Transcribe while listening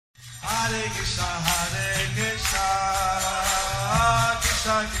Hare Krishna,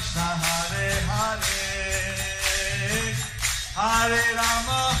 Krishna Krishna, Hare Hare, Hare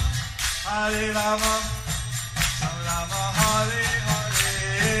Rama, Rama Rama, Hare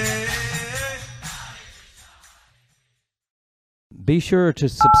Hare. Be sure to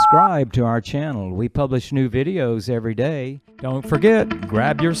subscribe to our channel. We publish new videos every day. Don't forget,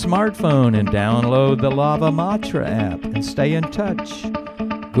 grab your smartphone and download the Lava Matra app and stay in touch.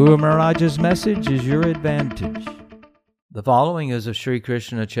 Guru Maharaj's message is your advantage. The following is a Sri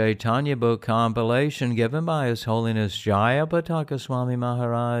Krishna Chaitanya book compilation given by His Holiness Jayapataka Swami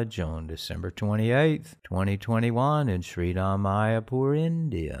Maharaj on December 28th, 2021 in Sri Mayapur,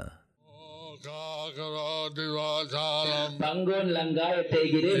 India. Pangon Langayate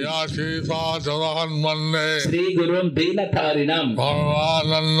Girim Yashifadavanmane Sri Gurum Dinatharinam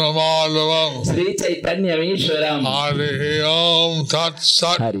Bhagavanandamādhavam Sri Chaitanya Ishwaram Hare Om Tat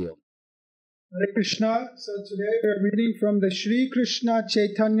Sat. Hari Om. Hare Krishna. So today we are reading from the Sri Krishna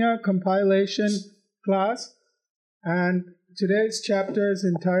Chaitanya compilation class, and today's chapter is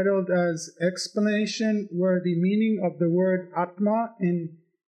entitled as Explanation, where the meaning of the word ātmā in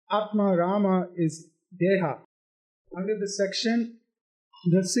ātmārāma is deha. Under the section,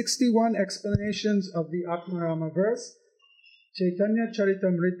 the 61 explanations of the ātmārāma verse, Chaitanya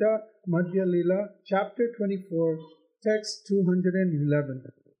Charitamrita Madhya Lila, chapter 24, text 211.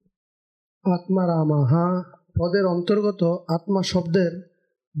 ātmārāma পদের অন্তর্গত আত্মা শব্দের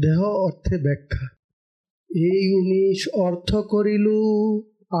দেহ অর্থে ব্যাখ্যা। এই 19 অর্থ করিলু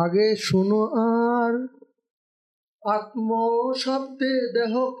আগে শুনো আর, আত্ম শব্দে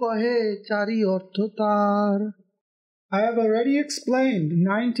দেহ কহে চারি অর্থ তার। I have already explained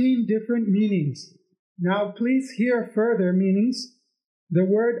 19 different meanings. Now please hear further meanings. The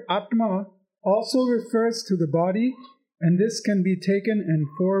word ātmā also refers to the body, and this can be taken in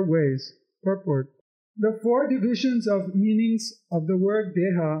 4 ways. Purport. The 4 divisions of meanings of the word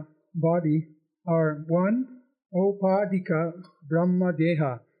deha, body, are 1. Upadika Brahma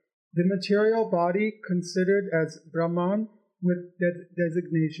deha, the material body considered as Brahman with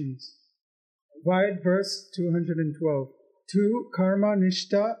designations. Vide verse 212. 2. Karma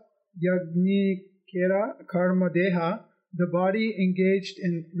nishta yagnikera karma deha, the body engaged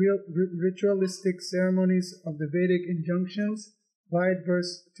in ritualistic ceremonies of the Vedic injunctions. Vide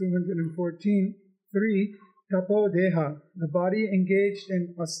verse 214. 3. Tapo deha, the body engaged in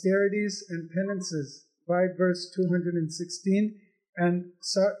austerities and penances. Vide verse 216. And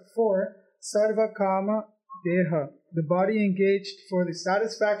 4. Sarva kama deha, the body engaged for the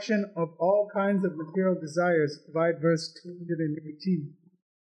satisfaction of all kinds of material desires. Vide verse 218.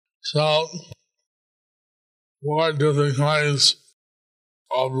 So, 4 different kinds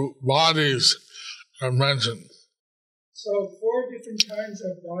of bodies are mentioned. So 4 different kinds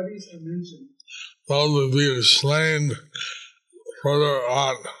of bodies are mentioned. Those will be explained further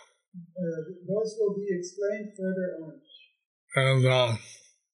on. Those will be explained further on. And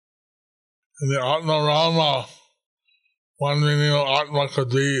in the ātmārāma, one meaning of ātmā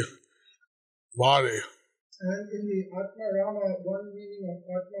could be body. And in the ātmārāma, one meaning of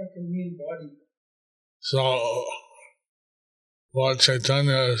ātmā can mean body. So, Lord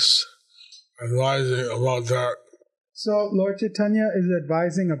Chaitanya is advising about that. So Lord Chaitanya is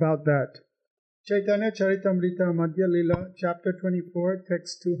advising about that. Chaitanya Charitamrita Madhya Lila, chapter 24,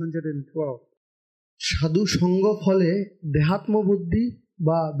 text 212. সাধু সঙ্গ ফলে দেহাত্ম বুদ্ধি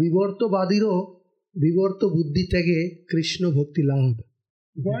বা বিবর্তবাদীরও বিবর্ত বুদ্ধি ত্যাগে কৃষ্ণ ভক্তি লাভ।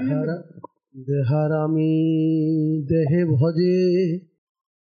 দেহারামি দেহে ভজে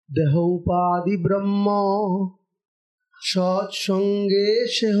দেহ উপাধি ব্রহ্ম, সৎসঙ্গে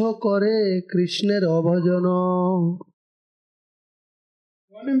সেহ করে কৃষ্ণের অভজন।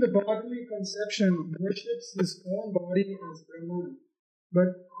 One in the bodily conception worships his own body as Brahman, but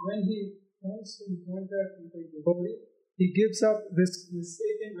when he comes in contact with a devotee, he gives up this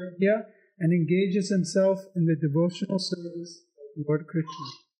mistaken idea and engages himself in the devotional service of Lord Krishna.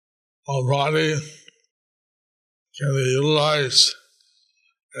 Our body can be utilized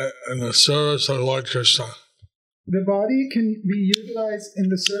in the service of Lord Krishna. The body can be utilized in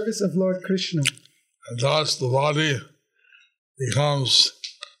the service of Lord Krishna. And thus the body becomes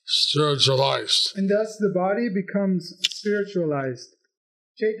spiritualized. And thus the body becomes spiritualized.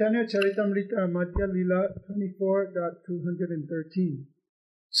 Chaitanya Charitamrita Madhya Lila 24.213.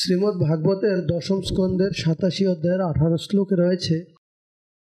 Shrimad ভাগবতের দশম স্কন্ধের 87 অধ্যায়ের 18 শ্লোকে রয়েছে,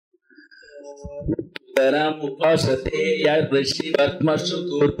 Taram upasate yad rishi vatmashu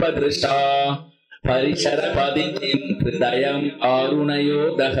turpadrisha परिसरपदितिं हृदयम् आरुणयो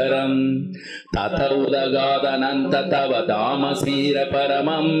दहरम् तत उदगादनन्त तव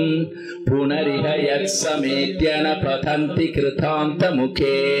दामसीरपरमम् पुनरिह यत्समेत्य न पठन्ति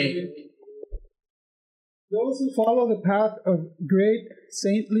कृतान्तमुखे. Those who follow the path of great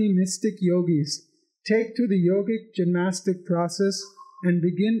saintly mystic yogis take to the yogic gymnastic process and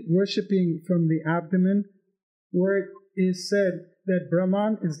begin worshipping from the abdomen where it is said that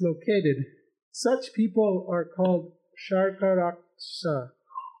Brahman is located. Such people are called Sharkaraksha,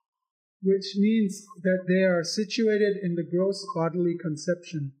 which means that they are situated in the gross bodily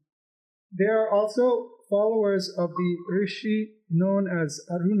conception. They are also followers of the Rishi known as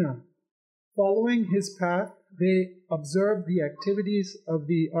Aruna. Following his path, they observe the activities of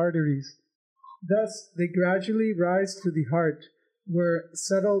the arteries. Thus, they gradually rise to the heart, where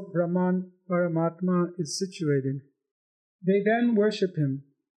subtle Brahman Paramatma is situated. They then worship him.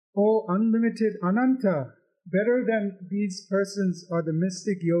 O unlimited Ananta, better than these persons are the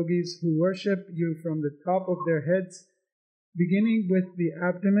mystic yogis who worship you from the top of their heads, beginning with the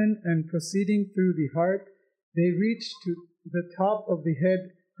abdomen and proceeding through the heart. They reach to the top of the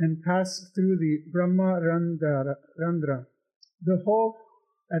head and pass through the Brahma Randra, the hole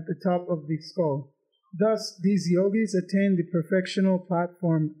at the top of the skull. Thus, these yogis attain the perfectional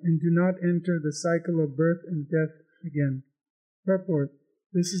platform and do not enter the cycle of birth and death again. Purport.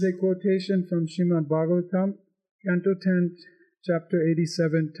 This is a quotation from Srimad Bhagavatam, Canto 10, Chapter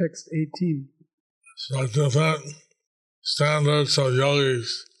 87, Text 18. So different standards of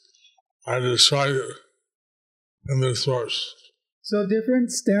yogis are described in this verse. So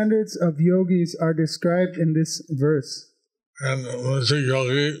different standards of yogis are described in this verse. And the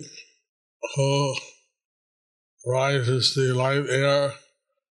yogi who rises the light air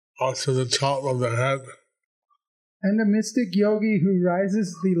up to the top of the head. And the mystic yogi who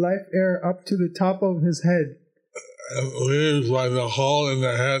rises the life air up to the top of his head. And leaves by the hole in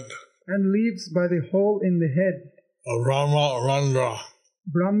the head. And leaves by the hole in the head. Of Brahma Randra.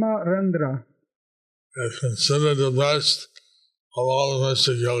 Brahma Randra. Is considered the best of all the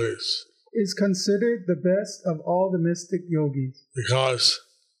mystic yogis. Is considered the best of all the mystic yogis. Because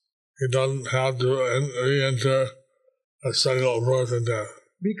he doesn't have to re-enter a cycle of birth and death.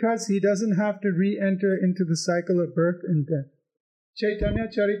 Because he doesn't have to re-enter into the cycle of birth and death. Chaitanya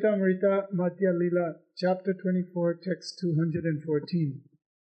Charitamrita Madhya Lila, Chapter 24, Text 214.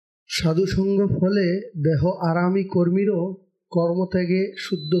 সাধু সঙ্গ ফলে দেহ আরামী কর্মীরও কর্মত্যাগে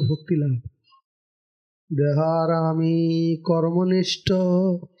শুদ্ধ ভক্তি লাভ। দেহারামী কর্মনিষ্ঠ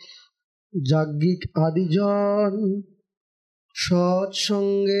যাজ্ঞিক আদিজন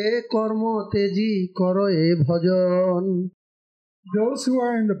সৎসঙ্গে কর্ম তেজি করয়ে ভজন। Those who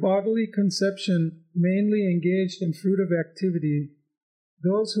are in the bodily conception mainly engaged in fruitive activity,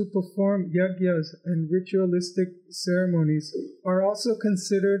 those who perform yajnas and ritualistic ceremonies are also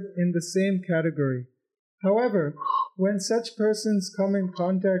considered in the same category. However, when such persons come in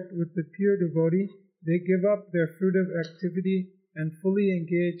contact with the pure devotee, they give up their fruitive activity and fully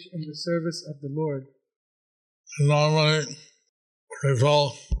engage in the service of the Lord. Normally, people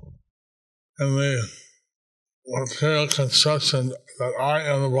in the material conception that I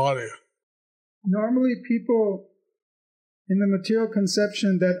am the body. Normally, people in the material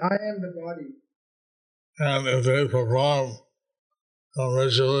conception that I am the body. And if they perform some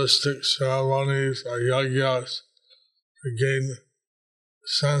ritualistic ceremonies or yajnas to gain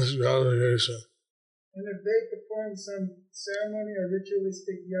sense gratification. And if they perform some ceremony or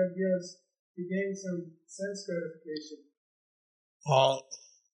ritualistic yajnas to gain some sense gratification.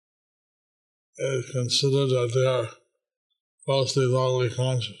 It is considered that they are mostly bodily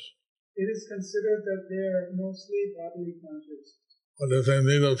conscious. It is considered that they are mostly bodily conscious. But if they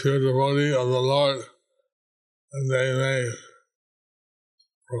need a pure devotee of the Lord, then they may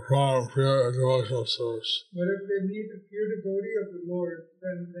perform pure devotional service. But if they need a pure devotee of the Lord,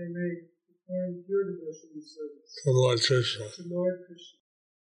 then they may perform pure devotional service. To Lord Krishna. To Lord Krishna.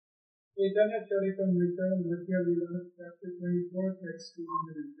 Chaitanya Charitamrita Madhya Lila, Chapter 24, Text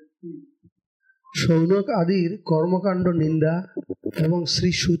 215. Shaunak আদির কর্মকাণ্ড নিন্দা এবং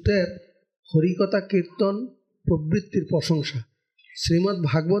শ্রী সুতের হরিকথা কীর্তন প্রবৃত্তির প্রশংসা। শ্রীমদ্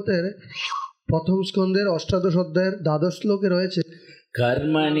ভাগবতের প্রথম স্কন্ধের অষ্টাদশ অধ্যায়ের দ্বাদশ শ্লোকে রয়েছে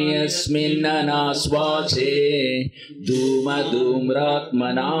कर्मण्यस्मिन्ननास्वाचे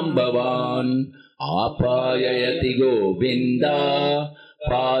धूमधूम्रात्मनां भवान् आपाययति गोविन्दा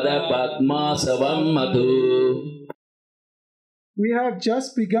पादपद्मासवं मधु. We have just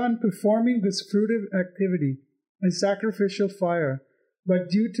begun performing this fruitive activity, a sacrificial fire,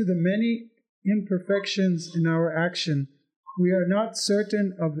 but due to the many imperfections in our action, we are not certain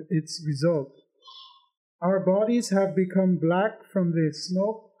of its result. Our bodies have become black from the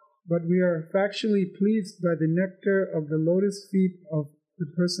smoke, but we are factually pleased by the nectar of the lotus feet of the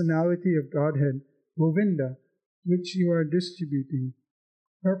personality of Godhead, Govinda, which you are distributing.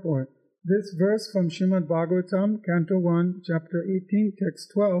 Purport. This verse from Srimad Bhagavatam, Canto 1, Chapter 18, Text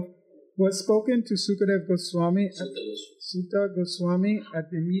 12, was spoken to Sukadeva Goswami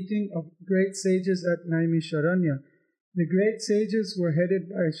at the meeting of great sages at Naimisharanya. The great sages were headed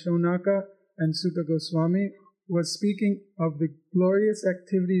by Shonaka, and Sutta Goswami was speaking of the glorious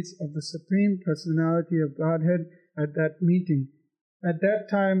activities of the Supreme Personality of Godhead at that meeting. At that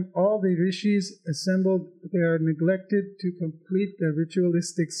time, all the rishis assembled there neglected to complete their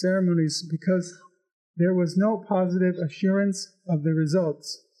ritualistic ceremonies because there was no positive assurance of the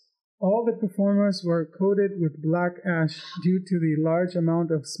results. All the performers were coated with black ash due to the large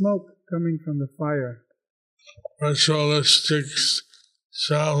amount of smoke coming from the fire. Ritualistic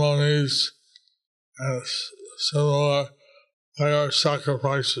ceremonies and similar fire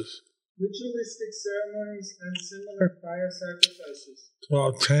sacrifices Ritualistic ceremonies and similar fire sacrifices to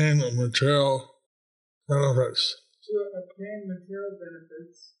obtain material benefits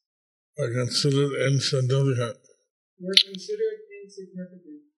are considered insignificant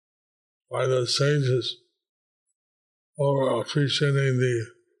by the sages over appreciating the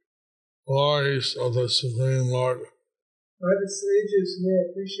glories of the Supreme Lord. By the sages who are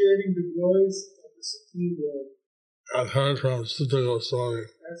appreciating the glories of the Supreme Lord. As heard from Sutta Goswami.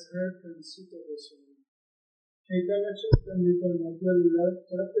 Chaitanya Charitamrita Madhya Lila,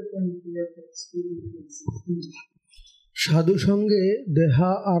 Chapter 24, Text 216. সাধু সঙ্গে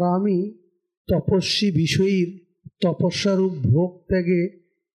দেহা আরামি তপস্বী বিষয়ীর তপস্যারূপ ভোগ ত্যাগে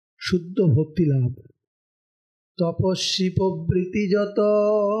শুদ্ধ ভক্তি লাভ। তপস্বী প্রবৃত্তি যত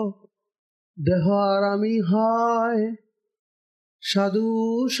দেহ আরামি হয়, সাধু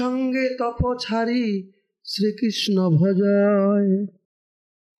সঙ্গে তপ ছাড়ি Shrikrishna ভজয়।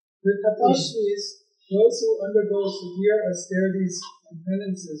 The tapasvis, those who undergo severe austerities and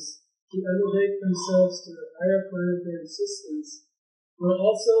penances to elevate themselves to the higher planetary systems, were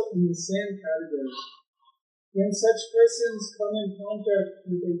also in the same category. When such persons come in contact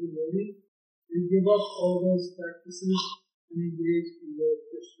with a devotee, they give up all those practices and engage in Lord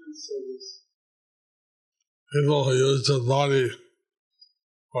Krishna's service. People who use the body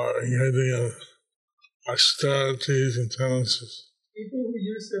for engaging in austerities and penances. People who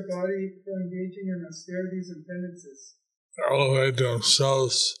use their body for engaging in austerities and penances elevate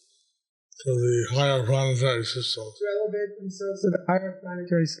themselves to the higher planetary systems.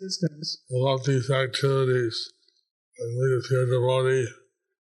 Without these activities, and lead a pure devotee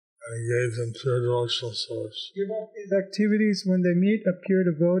and engage in pure devotional service. Give up these activities when they meet a pure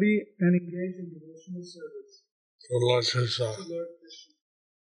devotee and engage in devotional service. To Lord Krishna.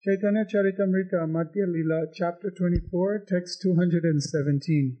 Chaitanya Charitamrita Madhya Lila, Chapter 24, Text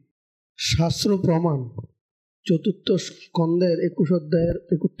 217. শাস্ত্র প্রমাণ চতুর্থ স্কন্দের 21 অধ্যায়ের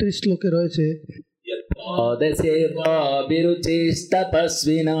 31 শ্লোকে রয়েছে Padaseva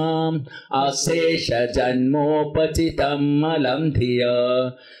viruchistapasvinam asesha janmopachittam malam dhiya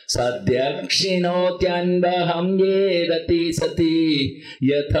sadhyakshinotyandaham yedati sati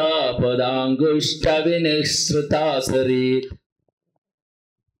yatha padangushta vinisruta sarit.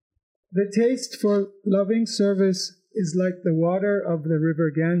 The taste for loving service is like the water of the river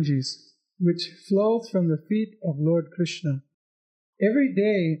Ganges, which flows from the feet of Lord Krishna. Every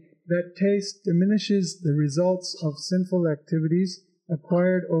day, that taste diminishes the results of sinful activities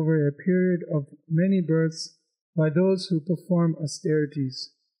acquired over a period of many births by those who perform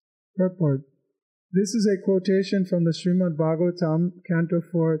austerities. Purport. This is a quotation from the Srimad Bhagavatam, Canto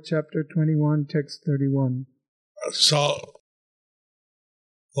 4, Chapter 21, Text 31. So,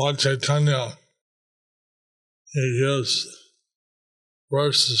 Lord Chaitanya, he gives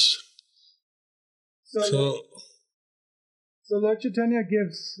verses. So Lord Chaitanya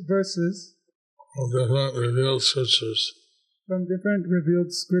gives verses from different revealed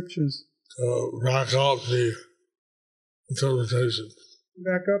scriptures to back up the interpretation.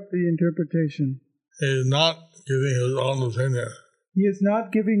 He is not giving his own opinion. He is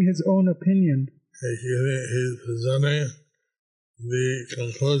not giving his own opinion. He is presenting the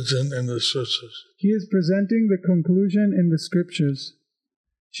conclusion in the scriptures. He is presenting the conclusion in the scriptures.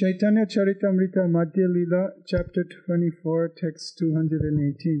 Chaitanya Charitamrita Madhya Lila, Chapter 24, Text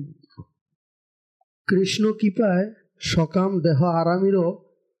 218. Krishna কৃপায় সকাম দেহ আরামিরও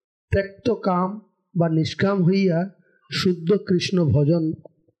ত্যক্ত কাম বা নিষ্কাম হইয়া শুদ্ধ কৃষ্ণ ভজন।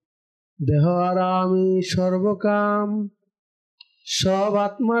 দেহ আরামি সর্বকাম সব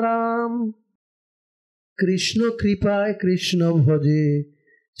আত্মারাম, কৃষ্ণ কৃপায় কৃষ্ণ ভজে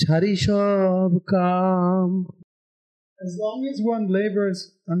ছাড়ি সব কাম। As long as one labors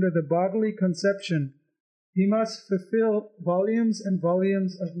under the bodily conception, he must fulfill volumes and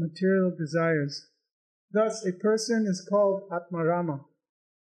volumes of material desires. Thus, a person is called ātmārāma.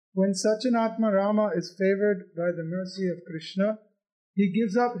 When such an ātmārāma is favored by the mercy of Krishna, he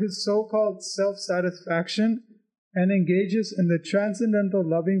gives up his so-called self-satisfaction and engages in the transcendental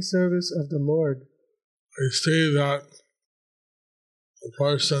loving service of the Lord. We see that a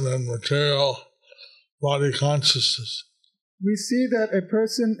person in material body consciousness, We see that a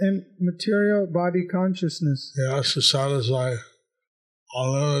person in material body consciousness, he has to satisfy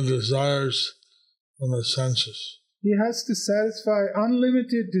unlimited desires from the senses. he has to satisfy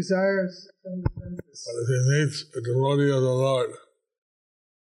unlimited desires from the senses. But if he meets a devotee of the Lord,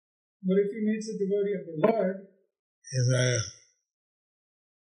 But if he meets a devotee of the Lord, he may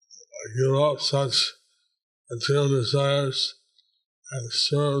give up such material desires and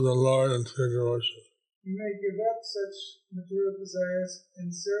serve the Lord in pure devotion. he may give up such material desires and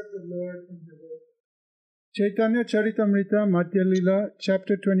serve the Lord in devotion. Chaitanya Charitamrita Madhya Lila,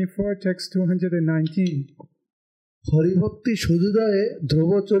 chapter 24, text 219. হরিভক্তি সুদুদয়ে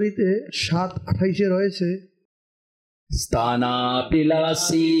ধ্রুবচরিতে 7:28 রয়েছে,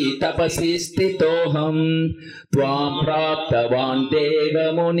 स्थानाभिलाषी तपसि स्थितोऽहं त्वां प्राप्तवान्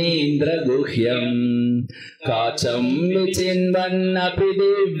देवमुनीन्द्रगुह्यं काचं विचिन्वन्नपि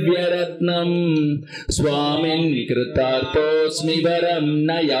दिव्यरत्नं स्वामिन् कृतार्थोऽस्मि वरं न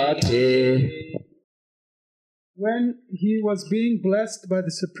याचे. When he was being blessed by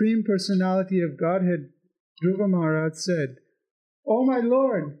the Supreme Personality of Godhead, Dhruva Maharaj said, "O my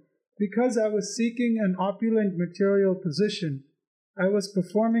Lord, because I was seeking an opulent material position, I was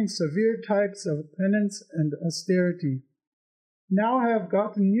performing severe types of penance and austerity. Now I have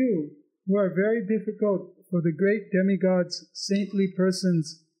gotten you, who are very difficult for the great demigods, saintly persons,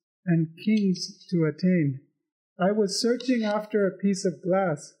 and kings to attain. I was searching after a piece of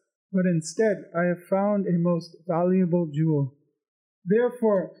glass, but instead I have found a most valuable jewel.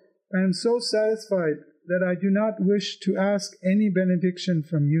 Therefore, I am so satisfied that I do not wish to ask any benediction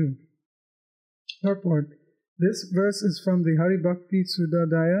from you." Purport. This verse is from the Hari Bhakti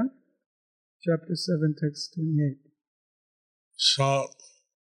Sudadaya, chapter 7, text 28. So,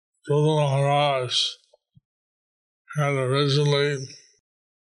 Dhruva Maharaj had originally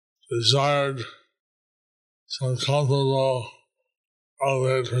desired some comfortable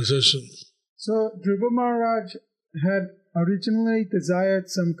elevated position. So, Dhruva Maharaj had originally desired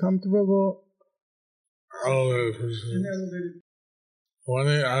some comfortable Elevated position. and elevated. When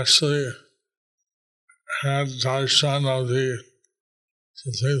he actually had darshan of the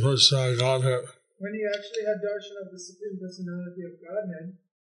Supreme Personality of Godhead, When he actually had darshan of the Supreme Personality of Godhead,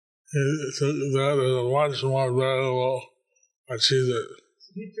 he took that as a much more valuable achievement.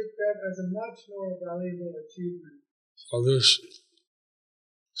 he took that as a much more valuable achievement. So this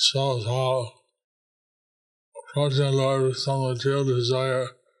shows how approaching the Lord with some material desire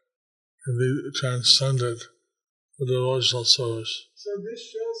can be transcended with devotional service. So this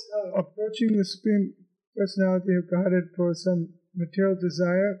shows how approaching the Supreme Personality of Godhead for some material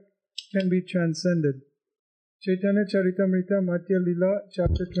desire can be transcended. Chaitanya Charitamrita Madhya Lila,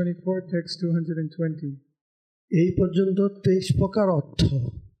 chapter 24, text 220. এই পর্যন্ত 23 প্রকার অর্থ।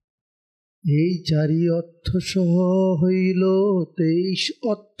 এই চারি অর্থ সহ হইল 23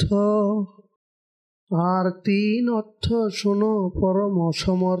 অর্থ, আর 3 অর্থ শোনো পরম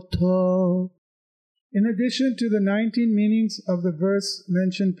সমর্থ। In addition to the 19 meanings of the verse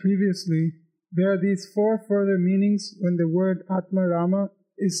mentioned previously, there are these 4 further meanings when the word ātmārāma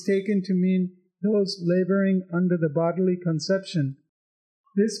is taken to mean those laboring under the bodily conception.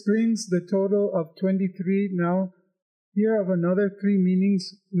 This brings the total of 23 now. Here of another 3 meanings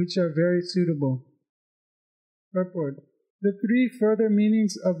which are very suitable. Purport. The 3 further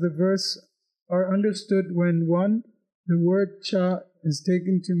meanings of the verse are understood when 1. The word cha is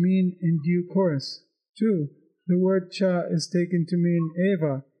taken to mean in due course. 2. The word cha is taken to mean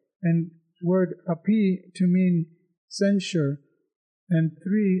eva, and word api to mean censure. And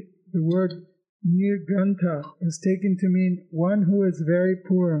 3. The word nirgrantha is taken to mean one who is very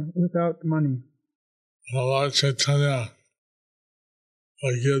poor without money. Lord Chaitanya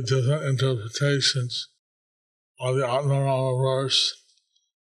will give different interpretations of the ātmārāma verse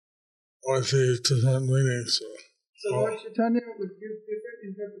with these different meanings. So Lord Chaitanya would give different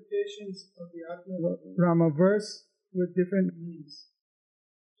interpretations of the ātmārāma verse with different meanings.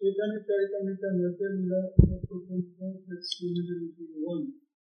 Chaitanya Charitamrita Madhya Lila, text 221.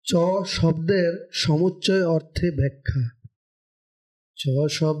 চ শব্দের সমুচ্চয় অর্থে ব্যাখ্যা। চ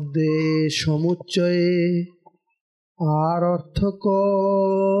শব্দে সমুচ্চয়ে আর অর্থ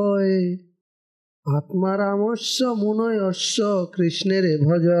কয় ātmārāmasya munayasya কৃষ্ণেরে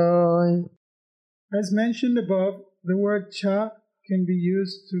ভজয়। As mentioned above, the word cha can be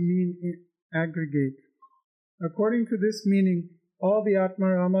used to mean aggregate. According to this meaning, all the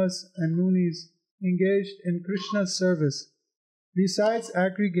ātmāramas and munis engaged in Krishna's service. Besides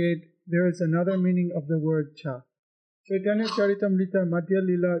aggregate, there is another meaning of the word cha. Chaitanya Charitamrita Madhya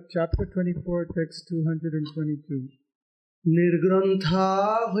Lila, chapter 24, text 222. নির্গ্রন্থা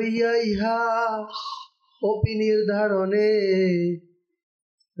হইয়া ইহা অপি নির্ধারণে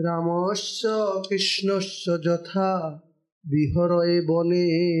রামস্য কৃষ্ণস্য যথা বিহরয়ে বনে।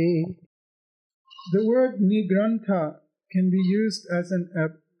 The word nigrantha can be used as an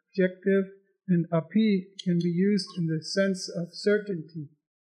adjective, and api can be used in the sense of certainty.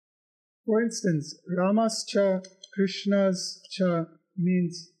 For instance, Rama's cha, Krishna's cha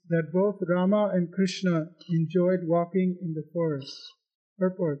means that both Rama and Krishna enjoyed walking in the forest.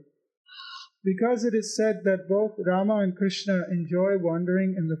 Purport. Because it is said that both Rama and Krishna enjoy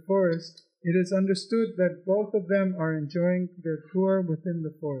wandering in the forest, it is understood that both of them are enjoying their tour within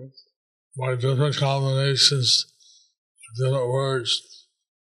the forest. By different combinations of different words,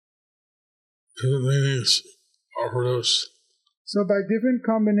 different meanings are produced. So by different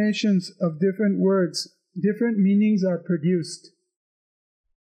combinations of different words, different meanings are produced.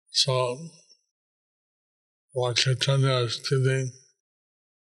 So, Lord Chaitanya is giving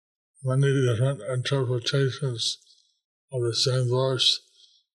many different interpretations of the same verse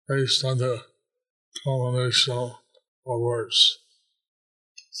based on the combination of words.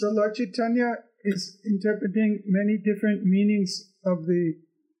 So Lord Chaitanya is interpreting many different meanings of the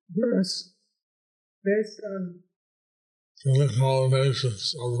verse based on different combinations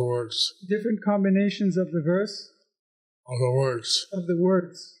of the words. Different combinations of the verse. Of the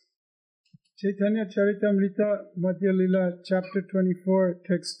words. Chaitanya Charitamrita Madhya Lila, chapter 24,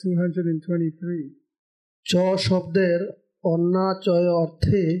 text 223. চ শব্দের অন্যাচয়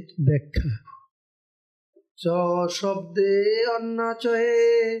অর্থে ব্যাখ্যা। চ শব্দে অন্যাচয়ে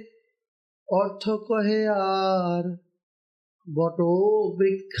অর্থ কহে আর বট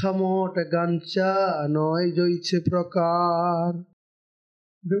বৃক্ষামট গাঞ্চা নয় জইছে প্রকার।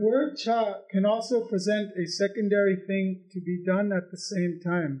 The word cha can also present a secondary thing to be done at the same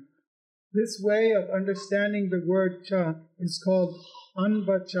time. This way of understanding the word cha is called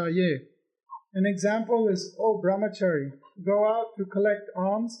anvachaye. An example is, O brahmachari, go out to collect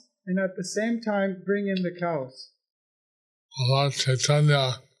alms and at the same time bring in the cows. Lord Chaitanya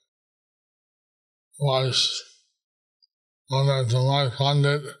was known as Nimai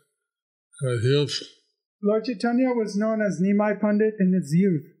Pandit in his youth. Lord Chaitanya was known as Nimai Pandit in his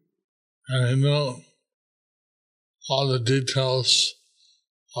youth. And he knew all the details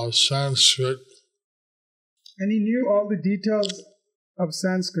of Sanskrit. And he knew all the details of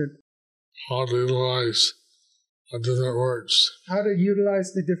Sanskrit. How to utilize the different words. How to utilize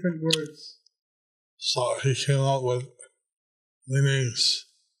the different words. So he came up with meanings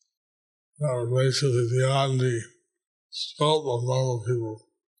that were basically beyond the scope of normal people.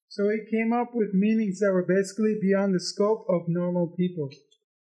 So he came up with meanings that were basically beyond the scope of normal people.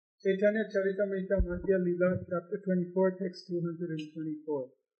 Chaitanya Charitamrita Madhya Lila, chapter 24, text 224.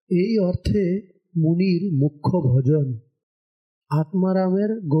 এই অর্থে মুনির মুখ্য ভজন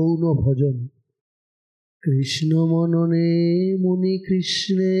আত্মারামের গৌণ ভজন। কৃষ্ণ মননে মুনি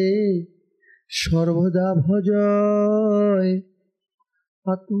কৃষ্ণে সর্বদা ভজয়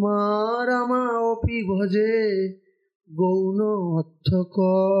আত্মারামা অপি ভজে গৌণ অর্থ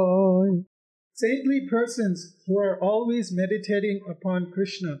কয়। Saintly persons who are always meditating upon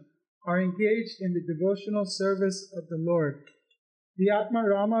Krishna are engaged in the devotional service of the Lord. The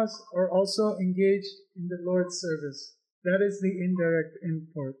ātmāramas are also engaged in the Lord's service. That is the indirect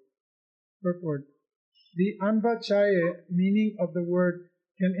purport. The anvachaye meaning of the word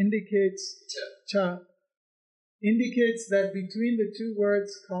can indicate cha, indicates that between the two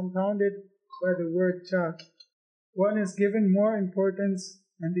words compounded by the word cha, one is given more importance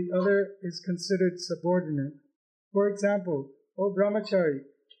and the other is considered subordinate. For example, O brahmachari,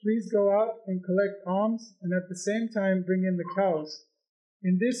 please go out and collect alms and at the same time bring in the cows.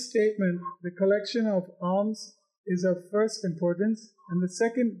 In this statement, the collection of alms is of first importance and the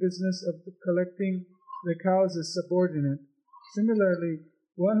second business of collecting the cows is subordinate. Similarly,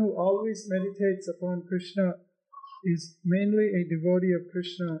 one who always meditates upon Krishna is mainly a devotee of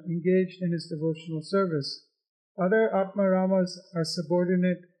Krishna engaged in his devotional service. Other ātmāramas are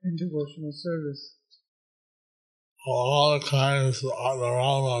subordinate in devotional service. All the kinds of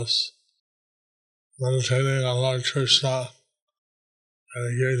ātmāramas meditating on Lord Krishna and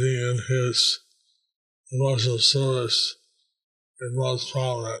engaging in his devotional service is most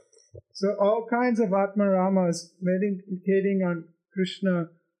prominent. So all kinds of ātmāramas, meditating on Krishna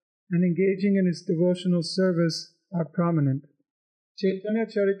and engaging in his devotional service, are prominent. Chaitanya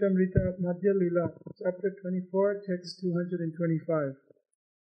Charitamrita Madhya Lila, chapter 24, text 225.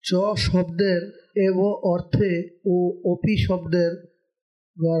 চ শব্দের এব অর্থে ও অপি শব্দের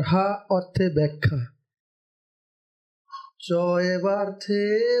গর্হা অর্থে ব্যাখ্যা চ এবার্থে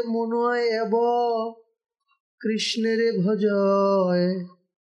মনয় এব কৃষ্ণেরে ভজয়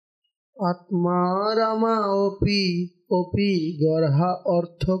আত্মারামা অপি অপি গর্হা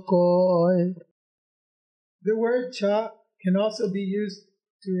অর্থ কয়. The word cha can also be used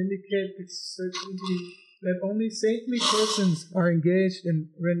to indicate the certainty that only saintly persons are engaged in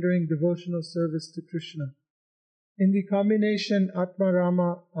rendering devotional service to Krishna. In the combination ātmārāma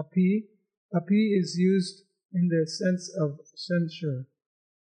api is used in the sense of censure.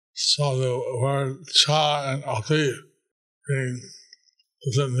 So the word cha and api bring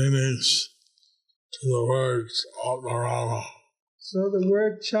different meanings to the words ātmārāma. So the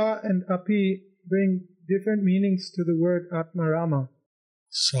word cha and api bring different meanings to the word ātmārāma.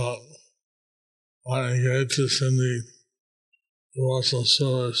 So one engages in the devotional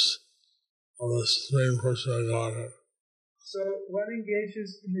service of the Supreme Personality of Godhead. So one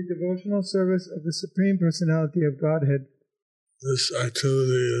engages in the devotional service of the Supreme Personality of Godhead. This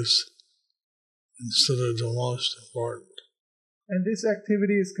activity is considered the most important. And this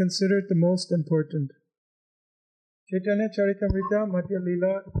activity is considered the most important. Chaitanya Charitamrita Madhya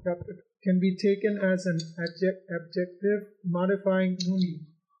Lila chapter can be taken as an adjective modifying muni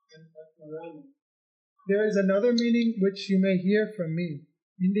and ātmārāma. There is another meaning which you may hear from me,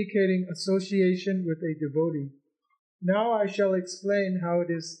 indicating association with a devotee. Now I shall explain how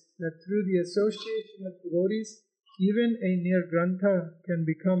it is that through the association of devotees, even a nirgrantha can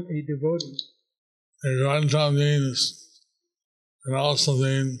become a devotee. Nirgrantha means, can also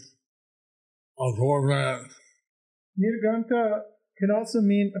mean a poor man. Nirgrantha can also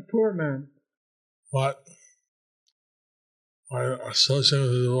mean a poor man. But by associating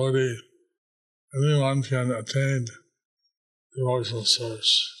with a devotee, anyone can attain devotional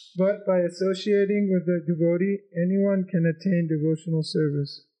service. But by associating with the devotee, anyone can attain devotional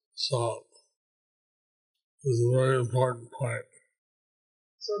service. So, this is a very important point.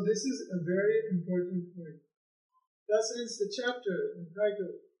 So this is a very important point. Thus ends the chapter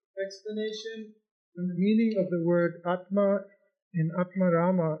entitled Explanation on the meaning of the word ātmā and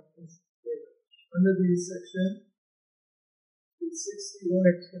ātmārāma is under the section, the 61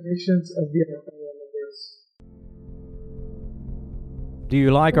 explanations of the ātmārāma verse. Do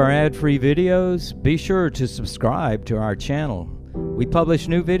you like our ad-free videos? Be sure to subscribe to our channel. We publish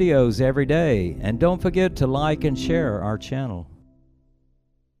new videos every day, and don't forget to like and share our channel.